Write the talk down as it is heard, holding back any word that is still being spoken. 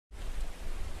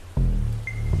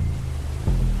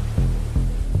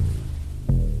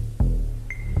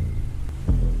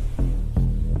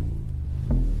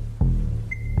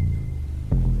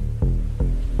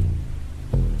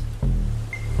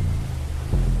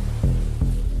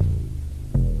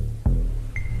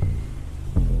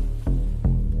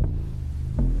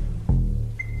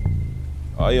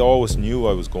I always knew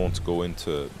I was going to go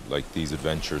into like these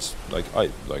adventures. I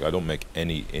don't make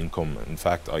any income. In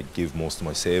fact, I give most of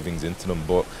my savings into them,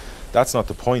 but that's not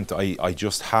the point. I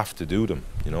just have to do them.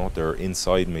 You know, they're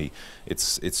inside me.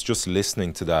 It's just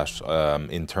listening to that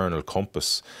internal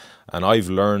compass. And I've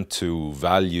learned to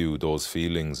value those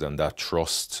feelings and that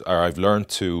trust, or I've learned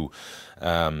to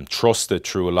trust it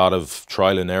through a lot of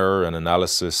trial and error and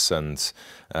analysis. And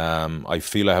I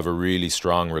feel I have a really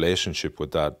strong relationship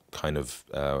with that kind of,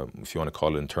 if you want to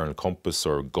call it internal compass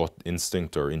or gut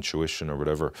instinct or intuition or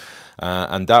whatever.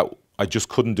 And that I just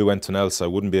couldn't do anything else. I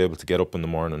wouldn't be able to get up in the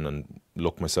morning and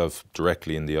look myself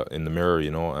directly in the mirror,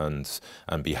 you know,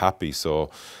 and be happy. So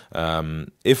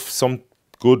if some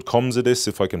good comes of this,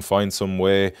 if I can find some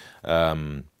way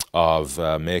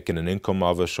of making an income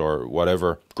of it or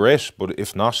whatever, great. But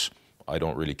if not, I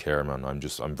don't really care, man.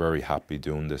 I'm very happy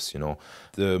doing this, you know.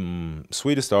 The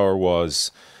sweetest hour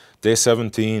was day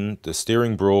 17. The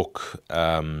steering broke,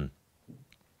 and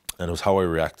it was how I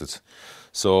reacted.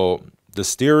 So the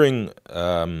steering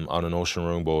on an ocean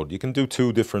rowing boat, you can do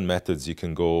two different methods. You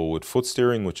can go with foot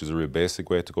steering, which is a real basic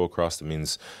way to go across. It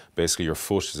means basically your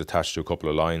foot is attached to a couple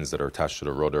of lines that are attached to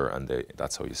the rudder, and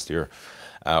that's how you steer.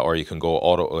 Or you can go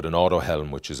with an auto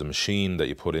helm, which is a machine that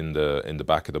you put in the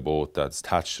back of the boat that's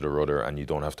attached to the rudder, and you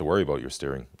don't have to worry about your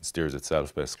steering. It steers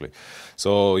itself, basically.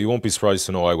 So you won't be surprised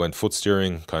to know I went foot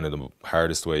steering, kind of the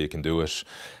hardest way you can do it.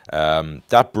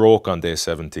 That broke on day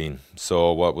 17.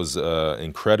 So what was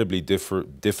incredibly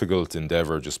difficult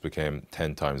endeavor just became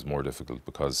 10 times more difficult,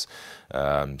 because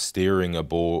steering a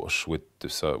boat with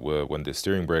when the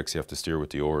steering breaks, you have to steer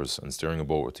with the oars, and steering a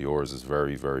boat with the oars is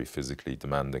very, very physically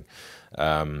demanding.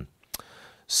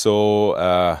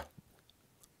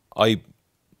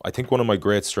 I think one of my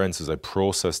great strengths is I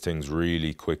process things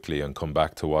really quickly and come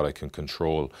back to what I can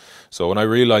control. So when I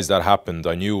realized that happened,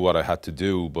 I knew what I had to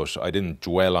do, but I didn't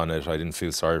dwell on it. I didn't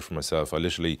feel sorry for myself. I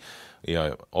literally, you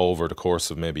know, over the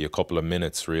course of maybe a couple of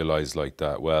minutes, realized like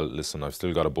that, well, listen, I've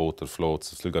still got a boat that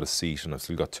floats, I've still got a seat, and I've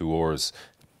still got two oars.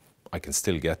 I can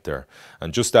still get there.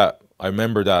 And just that, I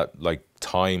remember that like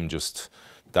time, just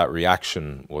that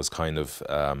reaction was kind of,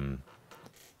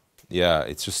 yeah,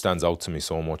 it just stands out to me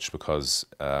so much, because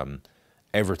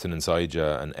everything inside you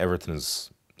and everything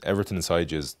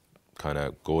inside you is kind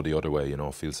of go the other way, you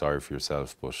know, feel sorry for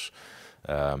yourself. But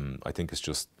I think it's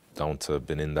just down to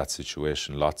been in that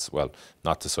situation well,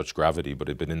 not to such gravity, but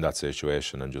I've been in that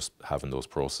situation, and just having those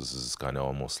processes is kind of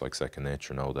almost like second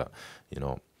nature now, that, you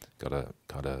know,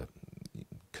 gotta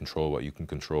control what you can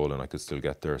control, and I could still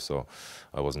get there. So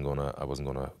I wasn't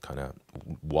gonna kind of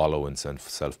wallow in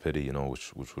self-pity, you know,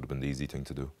 which would have been the easy thing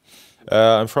to do.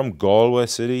 I'm from Galway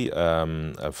City.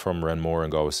 I'm from Renmore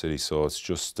in Galway City, so it's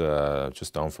just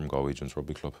down from Galwegians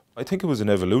Rugby Club. I think it was an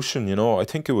evolution, you know. I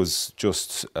think it was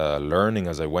just learning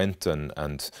as I went,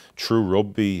 and through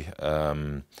rugby,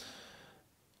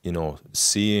 you know,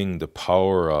 seeing the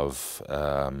power of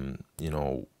you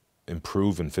know,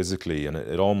 improving physically, and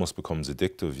it almost becomes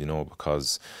addictive, you know,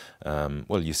 because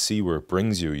well, you see where it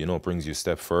brings you, you know, it brings you a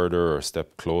step further or a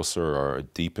step closer, or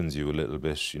it deepens you a little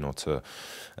bit, you know, to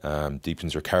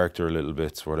deepens your character a little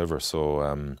bit, whatever. So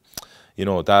you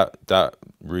know, that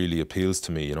really appeals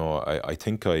to me, you know. I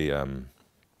think I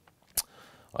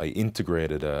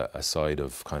integrated a side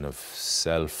of kind of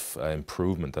self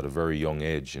improvement at a very young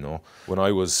age, you know. When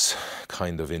I was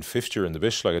kind of in fifth year in the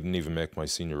Bish, like, I didn't even make my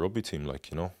senior rugby team, like,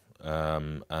 you know.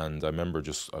 And I remember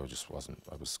I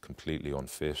was completely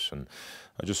unfit, and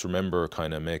I just remember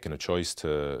kind of making a choice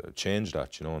to change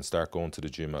that, you know, and start going to the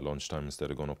gym at lunchtime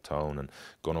instead of going uptown, and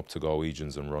going up to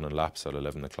Galwegians and running laps at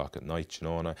 11 o'clock at night, you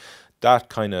know. And that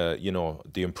kind of, you know,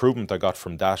 the improvement I got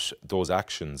from those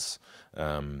actions,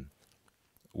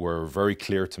 were very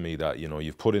clear to me, that, you know,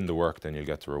 you've put in the work, then you'll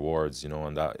get the rewards, you know.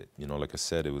 And that, you know, like I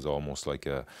said, it was almost like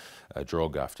a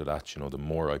drug after that, you know. The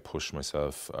more I pushed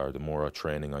myself, or the more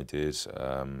training I did,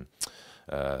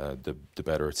 the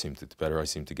better I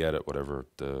seemed to get at whatever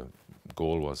the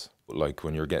goal was. Like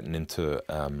when you're getting into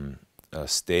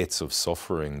states of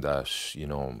suffering that, you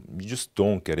know, you just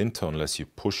don't get into unless you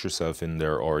push yourself in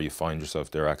there, or you find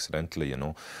yourself there accidentally, you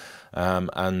know.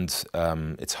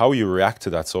 It's how you react to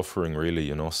that suffering, really,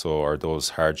 you know, so, or those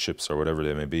hardships or whatever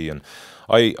they may be. And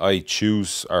I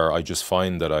choose, or I just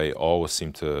find that I always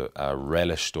seem to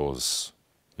relish those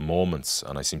moments,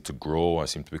 and I seem to grow. I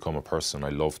seem to become a person I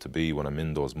love to be when I'm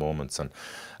in those moments,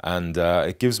 and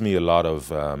it gives me a lot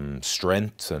of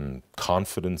strength and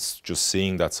confidence just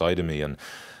seeing that side of me. And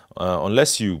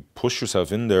unless you push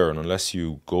yourself in there, and unless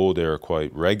you go there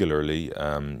quite regularly,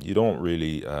 you don't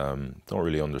really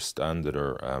understand it,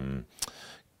 or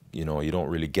you know, you don't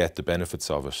really get the benefits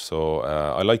of it. So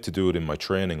I like to do it in my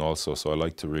training also. So I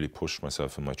like to really push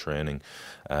myself in my training,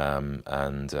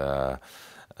 and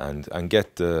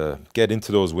get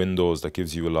into those windows that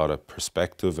gives you a lot of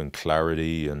perspective and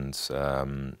clarity, and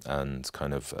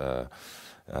kind of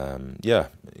yeah,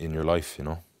 in your life, you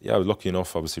know. Yeah, I was lucky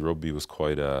enough. Obviously, rugby was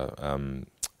quite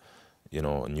you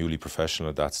know, newly professional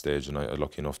at that stage, and I was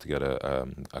lucky enough to get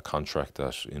a contract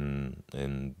that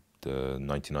in the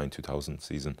 99-2000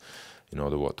 season. You know,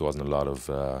 there wasn't a lot of,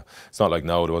 it's not like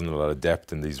now, there wasn't a lot of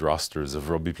depth in these rosters of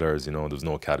rugby players, you know, there's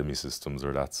no academy systems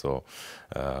or that, so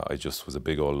I just was a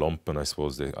big old lump, and I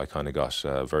suppose I kind of got,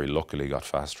 very luckily got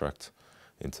fast-tracked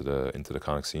into the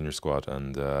Connacht senior squad,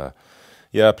 and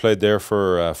yeah, I played there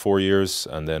for 4 years,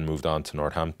 and then moved on to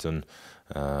Northampton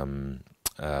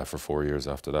for 4 years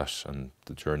after that, and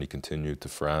the journey continued to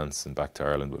France and back to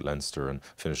Ireland with Leinster, and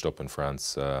finished up in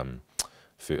France, kind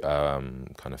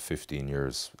of 15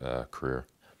 years career.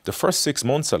 The first 6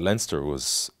 months at Leinster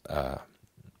was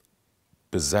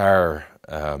bizarre.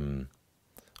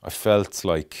 I felt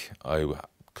like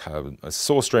it's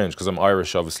so strange because I'm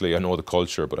Irish, obviously, I know the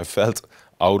culture, but I felt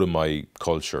out of my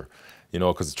culture. You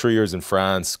know, because 3 years in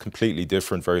France, completely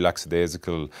different, very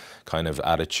lackadaisical kind of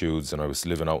attitudes, and I was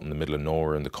living out in the middle of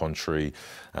nowhere in the country,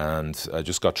 and I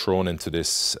just got thrown into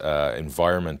this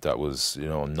environment that was, you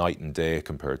know, night and day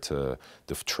compared to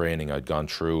the training I'd gone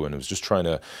through, and it was just trying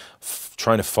to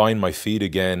find my feet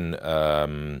again,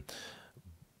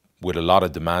 with a lot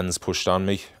of demands pushed on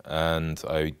me, and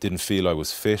I didn't feel I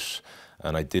was fit.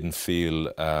 And I didn't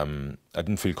feel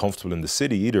comfortable in the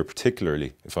city either,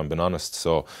 particularly, if I'm being honest.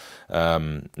 So,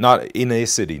 not in a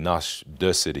city, not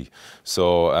the city.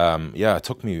 So, yeah, it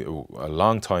took me a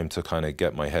long time to kind of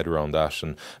get my head around that,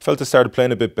 and felt I started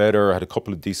playing a bit better. I had a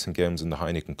couple of decent games in the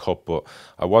Heineken Cup, but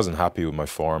I wasn't happy with my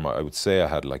form. I would say I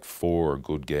had like 4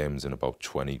 good games in about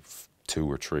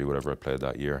 22 or 3, whatever I played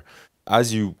that year.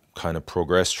 As you kind of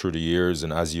progress through the years,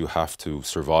 and as you have to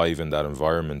survive in that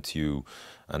environment,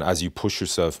 and as you push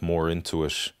yourself more into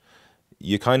it,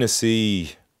 you kind of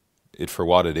see it for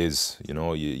what it is. You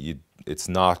know,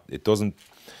 it doesn't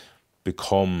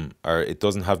become, or it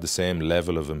doesn't have the same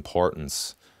level of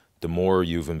importance. The more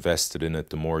you've invested in it,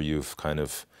 the more you've kind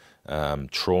of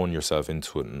thrown yourself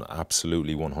into it and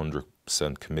absolutely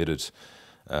 100% committed.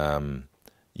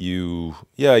 You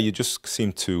just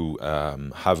seem to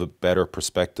have a better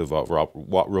perspective of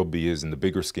what rugby is in the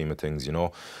bigger scheme of things, you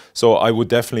know. So I would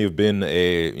definitely have been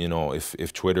you know,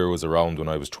 if Twitter was around when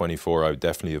I was 24, I would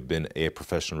definitely have been a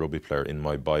professional rugby player in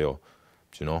my bio,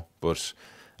 you know. But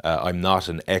I'm not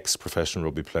an ex-professional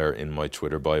rugby player in my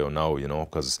Twitter bio now, you know,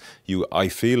 because I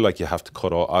feel like you have to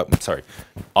cut all,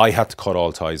 I had to cut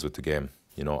all ties with the game,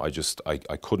 you know.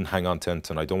 I couldn't hang on to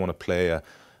anything. I don't want to play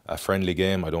a friendly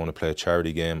game. I don't want to play a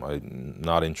charity game. I'm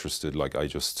not interested. Like,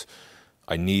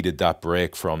 I needed that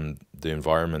break from the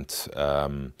environment,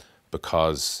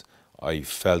 because I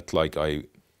felt like I'd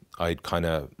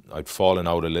fallen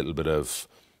out a little bit of,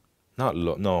 I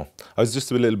was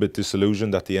just a little bit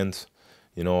disillusioned at the end,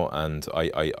 you know, and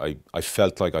I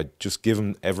felt like I'd just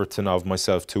given everything of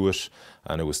myself to it,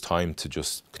 and it was time to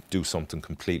just do something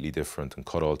completely different and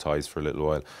cut all ties for a little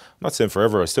while. I'm not saying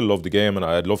forever. I still love the game, and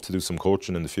I'd love to do some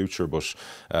coaching in the future, but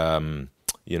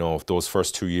you know, those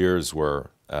first 2 years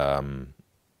were,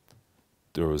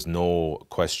 there was no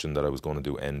question that I was going to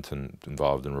do anything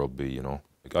involved in rugby, you know.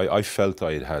 I felt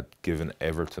I had given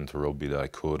everything to rugby that I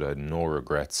could. I had no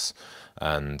regrets,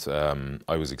 and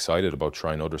I was excited about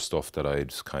trying other stuff that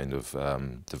I'd kind of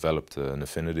developed an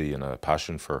affinity and a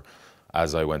passion for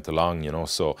as I went along, you know.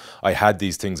 So I had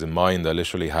these things in mind. I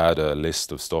literally had a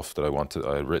list of stuff that I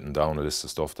had written down a list of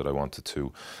stuff that I wanted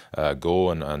to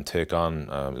go and take on,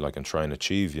 like, and try and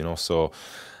achieve, you know. So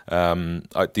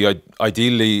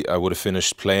ideally I would have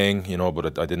finished playing, you know,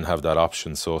 but I didn't have that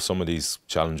option. So some of these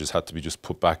challenges had to be just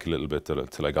put back a little bit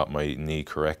till I got my knee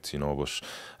correct, you know. But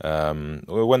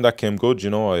when that came good, you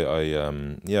know,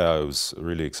 I was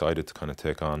really excited to kind of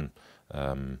take on,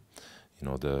 you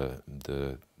know,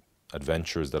 the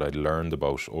adventures that I'd learned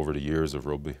about over the years of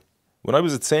rugby. When I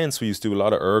was at Saints, we used to do a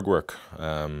lot of erg work,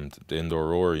 the indoor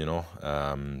rower, you know,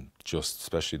 just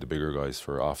especially the bigger guys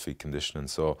for off-feet conditioning.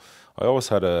 So I always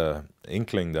had a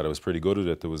inkling that I was pretty good at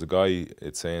it. There was a guy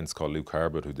at Saints called Luke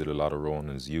Harbert who did a lot of rowing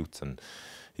in his youth, and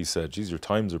he said, geez, your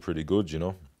times are pretty good, you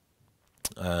know.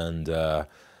 And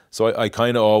so I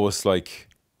kind of always, like,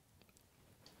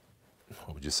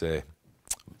 what would you say,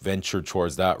 ventured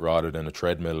towards that rather than a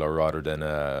treadmill or rather than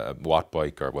a watt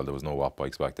bike, or well, there was no watt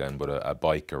bikes back then, but a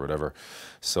bike or whatever.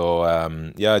 So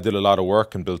yeah, I did a lot of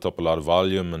work and built up a lot of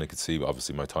volume, and I could see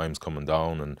obviously my time's coming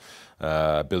down, and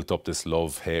built up this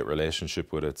love-hate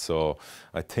relationship with it. So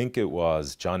I think it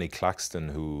was Johnny Claxton,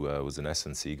 who was an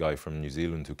SNC guy from New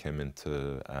Zealand, who came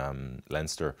into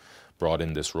Leinster, brought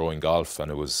in this rowing golf,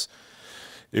 and it was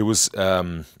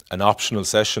an optional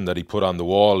session that he put on the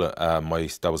wall.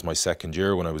 That was my second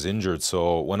year when I was injured.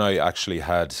 So when I actually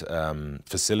had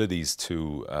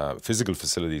physical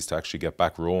facilities to actually get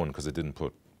back rowing, because I didn't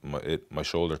put my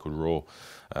shoulder could row,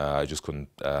 I just couldn't.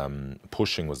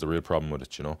 Pushing was the real problem with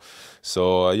it, you know.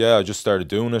 So yeah, I just started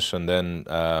doing it, and then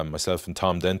myself and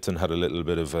Tom Denton had a little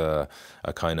bit of a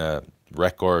kind of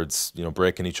records, you know,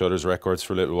 breaking each other's records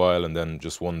for a little while, and then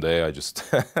just one day I just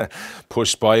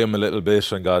pushed by him a little bit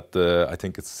and got I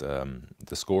think it's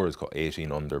the score is called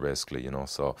 18 under basically, you know.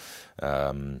 So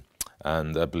and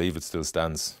I believe it still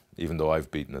stands, even though I've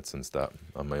beaten it since that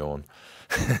on my own.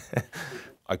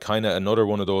 I kind of, another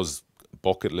one of those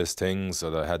bucket list things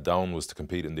that I had down was to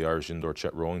compete in the Irish Indoor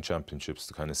Rowing Championships,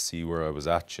 to kind of see where I was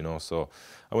at, you know. So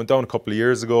I went down a couple of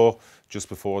years ago, just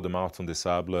before the Marathon des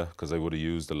Sables, because I would have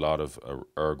used a lot of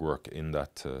erg work in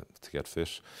that to get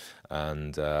fit.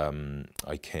 And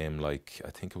I came, like, I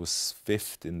think it was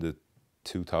 5th in the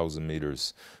 2,000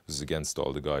 meters. It was against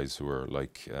all the guys who were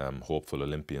like hopeful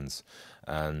Olympians,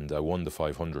 and I won the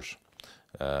 500,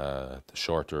 the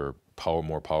shorter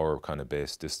more power kind of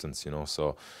based distance, you know.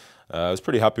 So I was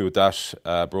pretty happy with that.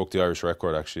 Broke the Irish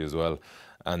record actually as well,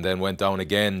 and then went down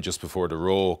again just before the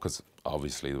row, because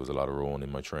obviously there was a lot of rowing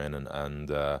in my training, and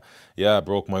yeah,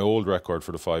 broke my old record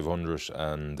for the 500,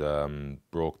 and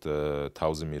broke the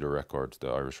 1,000 meter record, the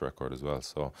Irish record as well.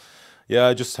 So yeah,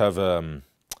 I just have a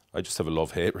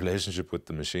love-hate relationship with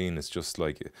the machine. It's just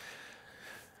like,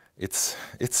 it's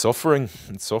suffering.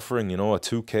 It's suffering, you know. A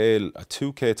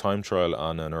 2K time trial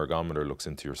on an ergometer looks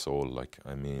into your soul. Like,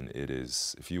 I mean, it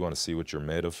is, if you want to see what you're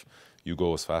made of, you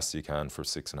go as fast as you can for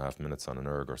 6.5 minutes on an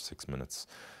erg, or 6 minutes,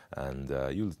 and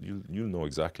you'll know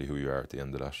exactly who you are at the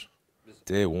end of that.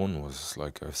 Day one was,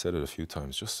 like I've said it a few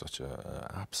times, just such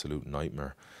a absolute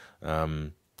nightmare.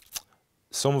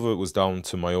 Some of it was down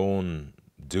to my own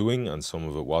doing, and some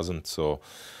of it wasn't. So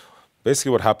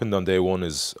basically what happened on day one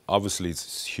is, obviously it's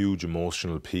this huge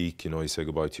emotional peak, you know. You say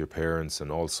goodbye to your parents,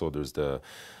 and also there's the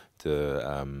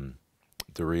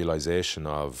realization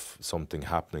of something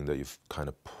happening that you've kind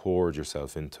of poured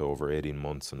yourself into over 18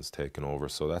 months and it's taken over.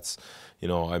 So that's, you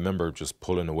know, I remember just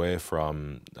pulling away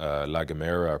from La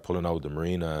Gomera, or pulling out the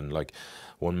marina, and like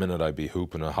one minute I'd be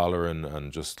hooping and hollering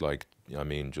and just like, I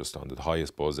mean, just on the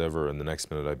highest buzz ever, and the next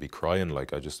minute I'd be crying.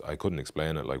 Like, I couldn't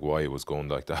explain it, like why it was going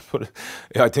like that. But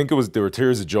yeah, I think there were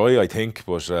tears of joy, I think.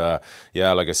 But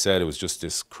yeah, like I said, it was just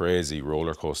this crazy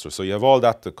roller coaster. So you have all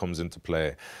that comes into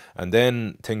play, and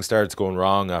then things started going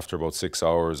wrong after about 6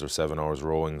 hours or 7 hours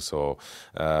rowing. So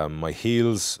my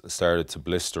heels started to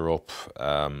blister up.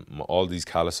 All these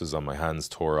calluses on my hands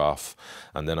tore off,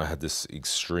 and then I had this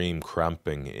extreme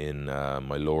cramping in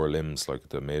my lower limbs, like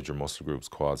the major muscle groups,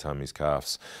 quads, hammies,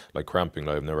 calves, like cramping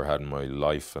like I've never had in my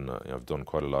life. And I've done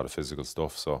quite a lot of physical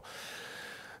stuff. So,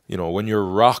 you know, when you're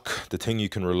rock, the thing you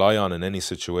can rely on in any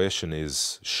situation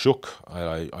is shook.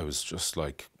 I was just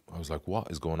like, I was like,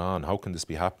 what is going on? How can this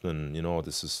be happening? You know,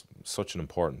 this is such an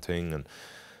important thing. And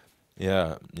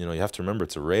yeah, you know, you have to remember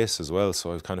it's a race as well. So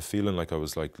I was kind of feeling like I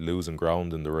was like losing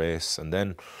ground in the race. And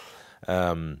then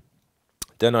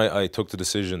I took the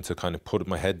decision to kind of put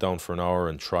my head down for an hour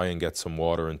and try and get some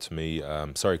water into me.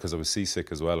 Sorry, because I was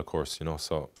seasick as well, of course, you know,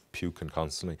 so puking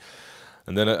constantly.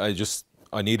 And then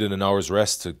I needed an hour's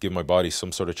rest to give my body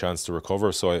some sort of chance to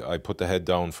recover. So I put the head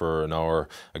down for an hour.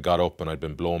 I got up and I'd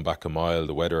been blown back a mile.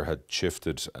 The weather had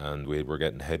shifted and we were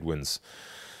getting headwinds.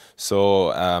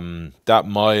 So that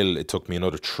mile, it took me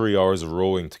another 3 hours of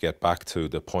rowing to get back to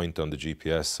the point on the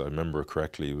GPS. I remember it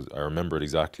correctly. I remember it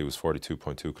exactly. It was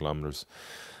 42.2 kilometers.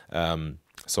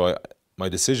 So my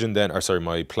decision then, or sorry,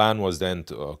 my plan was then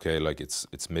to, okay, like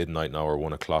it's midnight now or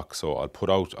 1 o'clock. So I'll put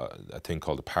out a thing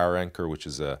called a power anchor, which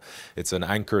is it's an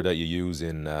anchor that you use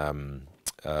in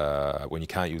when you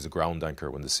can't use a ground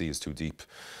anchor when the sea is too deep.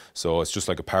 So it's just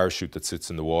like a parachute that sits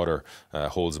in the water,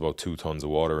 holds about 2 tons of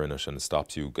water in it, and it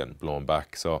stops you getting blown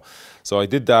back. So I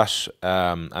did that,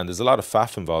 and there's a lot of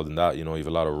faff involved in that. You know, you have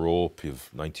a lot of rope, you have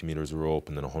 90 meters of rope,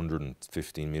 and then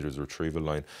 115 meters of retrieval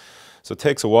line. So it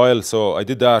takes a while. So I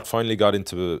did that, finally got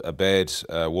into a bed,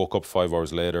 woke up 5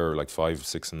 hours later, like 5,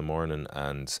 6 in the morning,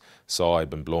 and saw I'd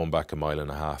been blown back 1.5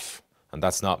 miles. And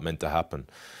that's not meant to happen.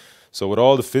 So with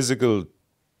all the physical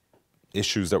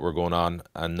issues that were going on,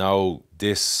 and now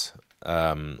this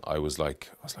I was like,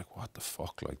 what the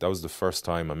fuck? Like, that was the first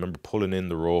time I remember pulling in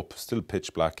the rope, still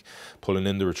pitch black, pulling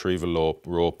in the retrieval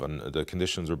rope, and the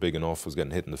conditions were big enough. I was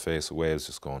getting hit in the face with waves,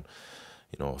 just going,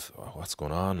 you know, what's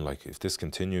going on? Like, if this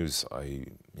continues, I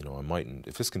mightn't.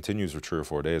 If this continues for 3 or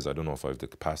 4 days, I don't know if I have the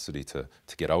capacity to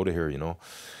get out of here, you know.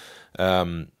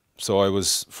 So I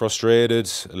was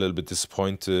frustrated, a little bit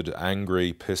disappointed,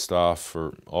 angry, pissed off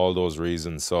for all those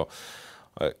reasons. So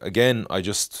I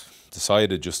just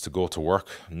decided just to go to work,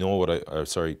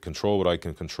 control what I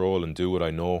can control and do what I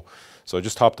know. So I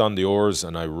just hopped on the oars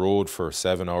and I rowed for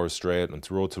 7 hours straight, and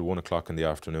rowed till 1 o'clock in the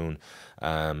afternoon.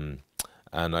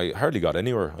 And I hardly got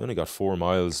anywhere. I only got 4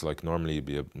 miles. Like, normally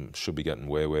should be getting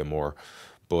way, way more.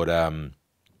 But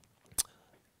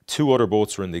 2 other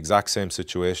boats were in the exact same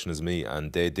situation as me,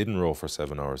 and they didn't row for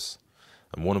 7 hours.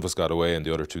 And one of us got away and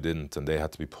the other 2 didn't, and they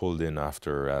had to be pulled in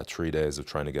after 3 days of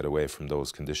trying to get away from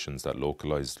those conditions, that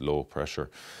localized low pressure.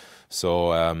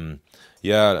 So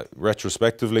yeah,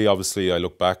 retrospectively, obviously, I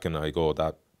look back and I go,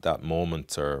 that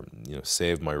moment, or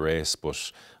saved my race.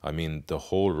 But I mean, the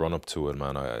whole run up to it,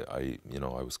 man, I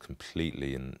was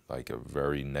completely in like a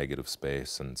very negative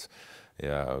space, and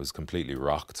yeah, I was completely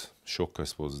rocked, shook, I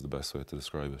suppose is the best way to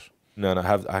describe it. No, and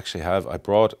I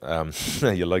brought,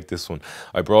 you like this one,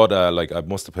 I brought, like, I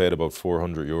must have paid about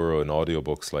 €400 in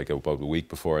audiobooks, like, about a week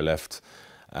before I left.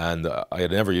 And I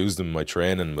had never used them in my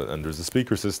training, and there's a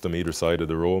speaker system either side of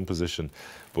the rowing position.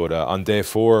 But on day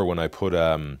 4, when I put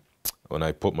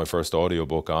my first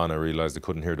audiobook on, I realized I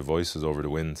couldn't hear the voices over the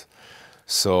wind.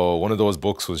 So one of those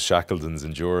books was Shackleton's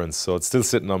Endurance. So it's still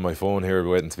sitting on my phone here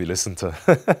waiting to be listened to.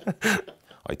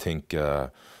 I think,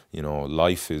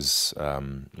 life is,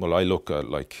 well, I look at,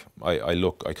 like,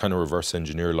 I kind of reverse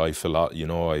engineer life a lot.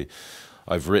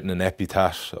 I've written an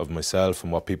epitaph of myself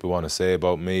and what people want to say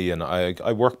about me, and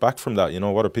I work back from that.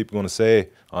 What are people going to say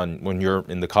when you're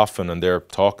in the coffin and they're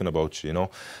talking about you,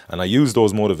 And I use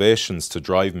those motivations to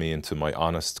drive me into my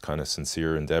honest, kind of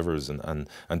sincere endeavors, and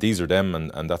these are them,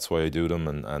 and that's why I do them,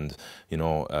 and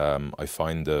I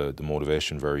find the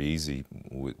motivation very easy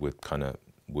with kind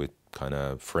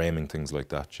of framing things like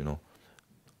that,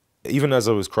 Even as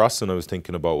I was crossing, I was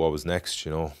thinking about what was next,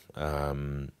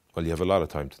 Well, you have a lot of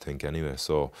time to think anyway.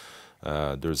 So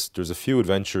there's a few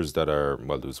adventures that are,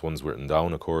 well, there's ones written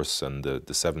down, of course, and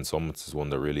the Seven Summits is one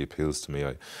that really appeals to me.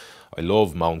 I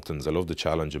love mountains. I love the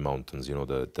challenge of mountains.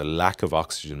 The lack of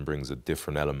oxygen brings a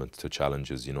different element to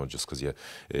challenges, just because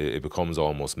it becomes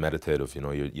almost meditative.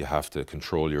 You have to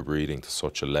control your breathing to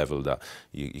such a level that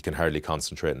you can hardly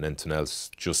concentrate on anything else.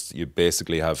 Just, you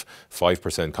basically have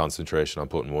 5% concentration on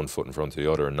putting one foot in front of the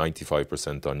other, and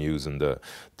 95% on using the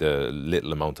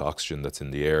little amount of oxygen that's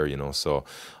in the air, So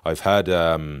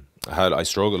I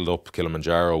struggled up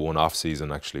Kilimanjaro one off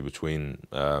season, actually, between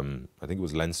I think it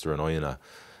was Leinster and Oyonnax.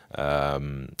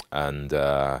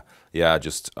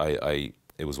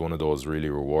 It was one of those really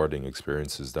rewarding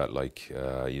experiences that, like,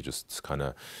 you just kind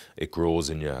of, it grows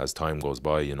in you as time goes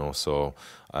by, So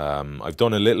I've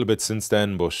done a little bit since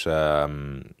then, but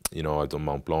I've done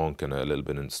Mont Blanc and a little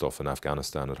bit of stuff in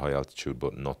Afghanistan at high altitude,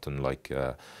 but nothing like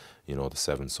the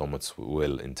Seven Summits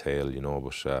will entail,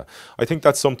 But I think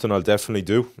that's something I'll definitely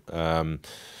do.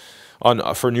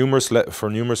 For numerous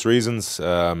reasons,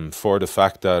 for the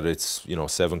fact that it's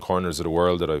 7 corners of the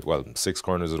world 6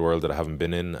 corners of the world that I haven't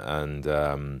been in,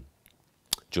 and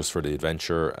just for the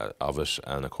adventure of it,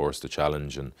 and of course the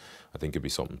challenge, and I think it'd be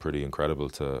something pretty incredible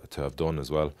to have done as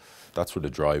well. That's where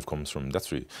the drive comes from. That's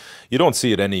where you don't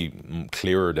see it any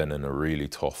clearer than in a really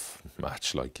tough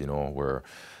match, like where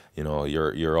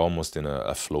you're almost in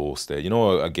a flow state.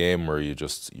 A game where you're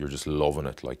just loving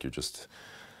it, like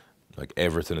like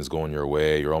everything is going your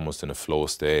way. You're almost in a flow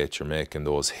state. You're making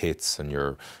those hits and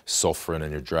you're suffering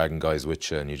and you're dragging guys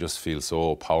with you, and you just feel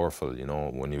so powerful,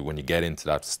 when you get into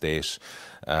that state.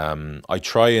 I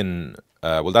try and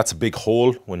that's a big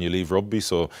hole when you leave rugby,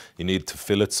 so you need to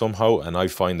fill it somehow. And I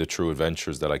find the true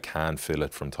adventures that I can fill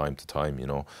it from time to time.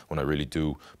 When I really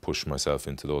do push myself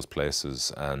into those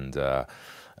places, and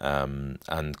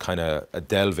kind of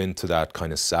delve into that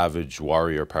kind of savage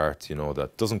warrior part,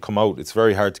 that doesn't come out. It's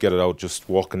very hard to get it out just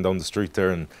walking down the street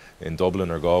there in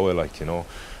Dublin or Galway, like,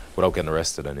 without getting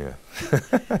arrested anyway.